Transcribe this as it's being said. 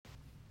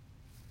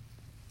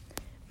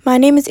My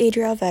name is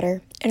Adrielle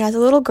Vetter, and as a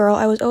little girl,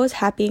 I was always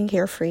happy and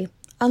carefree.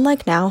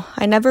 Unlike now,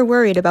 I never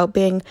worried about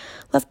being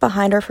left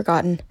behind or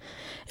forgotten.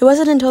 It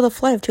wasn't until the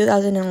flood of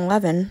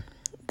 2011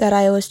 that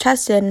I was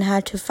tested and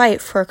had to fight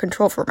for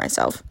control for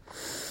myself.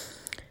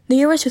 The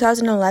year was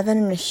 2011,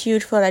 and a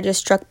huge flood had just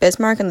struck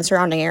Bismarck and the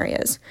surrounding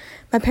areas.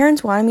 My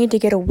parents wanted me to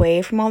get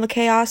away from all the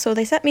chaos, so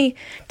they sent me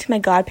to my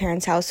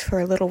godparents' house for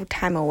a little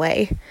time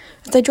away.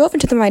 As I drove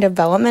into my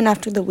development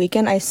after the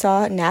weekend, I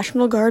saw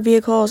National Guard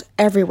vehicles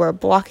everywhere,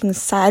 blocking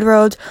side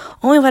roads,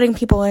 only letting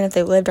people in if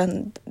they lived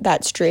on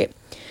that street.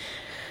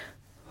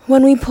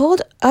 When we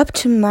pulled up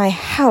to my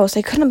house,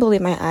 I couldn't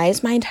believe my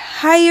eyes. My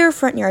entire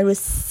front yard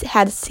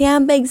had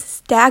sandbags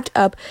stacked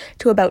up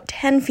to about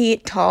 10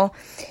 feet tall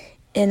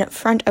in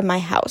front of my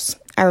house.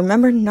 I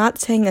remember not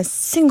saying a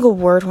single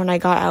word when I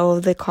got out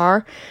of the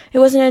car. It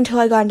wasn't until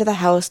I got into the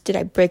house did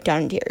I break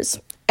down in tears.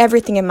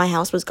 Everything in my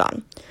house was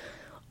gone.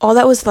 All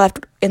that was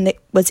left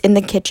was in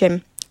the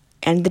kitchen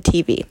and the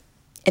TV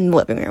in the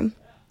living room.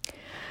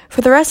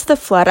 For the rest of the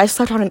flood, I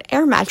slept on an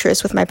air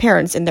mattress with my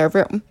parents in their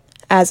room.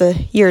 As the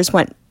years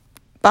went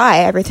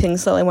by, everything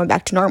slowly went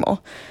back to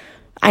normal.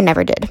 I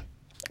never did.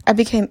 I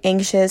became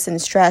anxious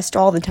and stressed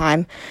all the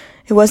time.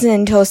 It wasn't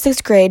until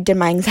 6th grade did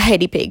my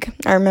anxiety peak.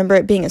 I remember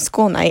it being a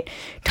school night,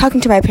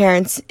 talking to my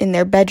parents in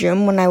their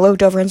bedroom when I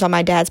looked over and saw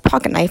my dad's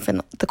pocket knife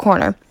in the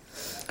corner.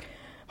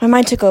 My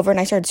mind took over and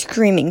I started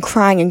screaming,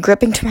 crying, and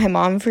gripping to my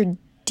mom for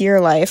dear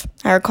life.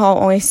 I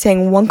recall only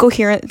saying one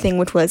coherent thing,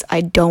 which was,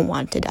 "I don't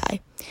want to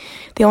die."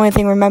 The only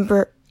thing I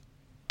remember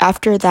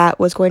after that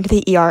was going to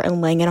the ER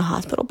and laying in a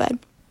hospital bed.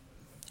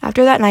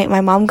 After that night,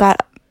 my mom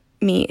got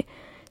me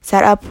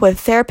set up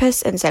with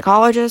therapists and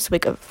psychologists so we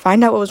could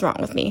find out what was wrong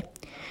with me.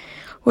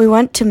 We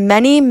went to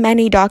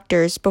many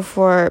doctors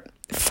before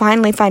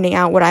finally finding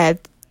out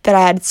that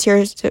I had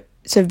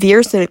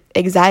severe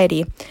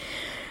anxiety.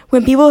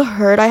 When people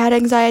heard I had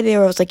anxiety, they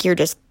were like, "You're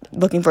just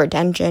looking for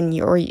attention,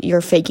 or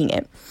you're faking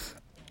it."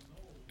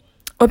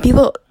 What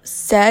people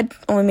said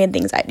only made the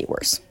anxiety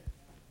worse.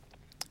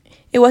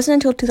 It wasn't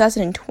until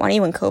 2020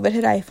 when COVID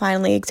hit I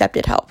finally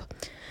accepted help.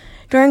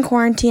 During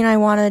quarantine, I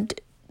went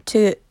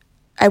to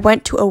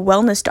a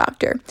wellness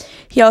doctor.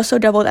 He also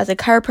doubled as a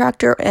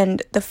chiropractor,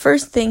 and the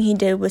first thing he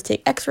did was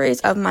take x-rays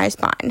of my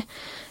spine.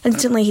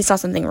 Instantly, he saw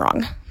something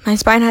wrong. My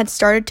spine had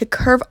started to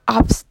curve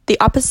the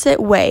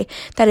opposite way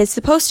that it's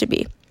supposed to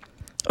be.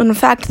 In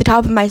fact, the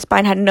top of my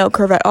spine had no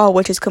curve at all,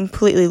 which is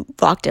completely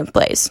locked in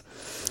place.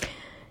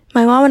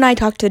 My mom and I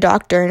talked to the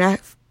doctor, and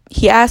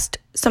he asked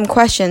some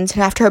questions,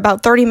 and after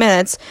about 30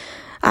 minutes,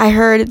 I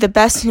heard the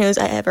best news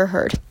I ever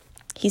heard.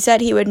 He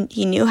said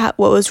he knew what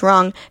was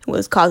wrong and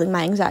was causing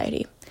my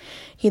anxiety.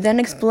 He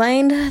then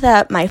explained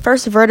that my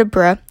first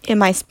vertebra in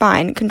my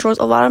spine controls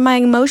a lot of my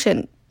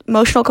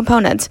emotional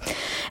components.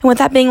 And with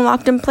that being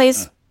locked in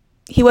place,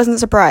 he wasn't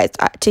surprised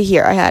to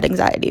hear I had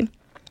anxiety.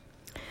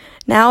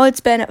 Now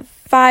it's been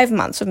 5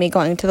 months of me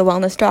going to the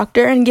wellness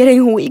doctor and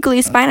getting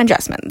weekly spine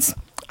adjustments.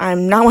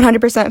 I'm not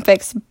 100%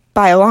 fixed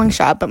by a long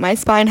shot, but my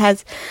spine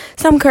has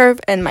some curve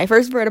and my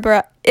first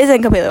vertebra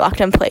isn't completely locked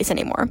in place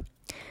anymore.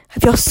 I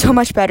feel so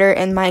much better,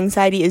 and my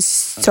anxiety is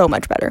so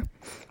much better.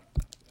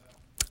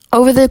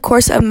 Over the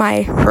course of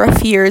my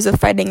rough years of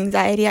fighting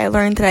anxiety, I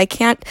learned that I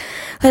can't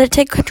let it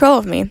take control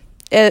of me.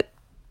 I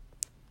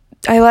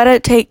let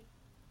it take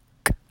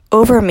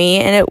over me,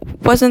 and I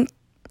wasn't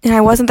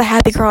the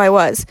happy girl I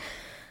was.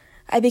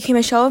 I became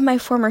a shell of my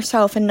former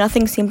self, and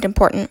nothing seemed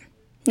important.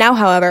 Now,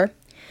 however,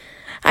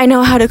 I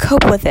know how to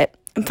cope with it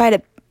and fight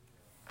it.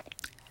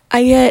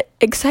 I get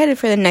excited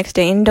for the next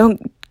day and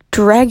don't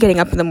dread getting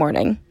up in the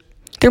morning.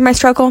 Through my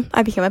struggle,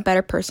 I became a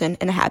better person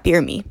and a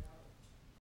happier me.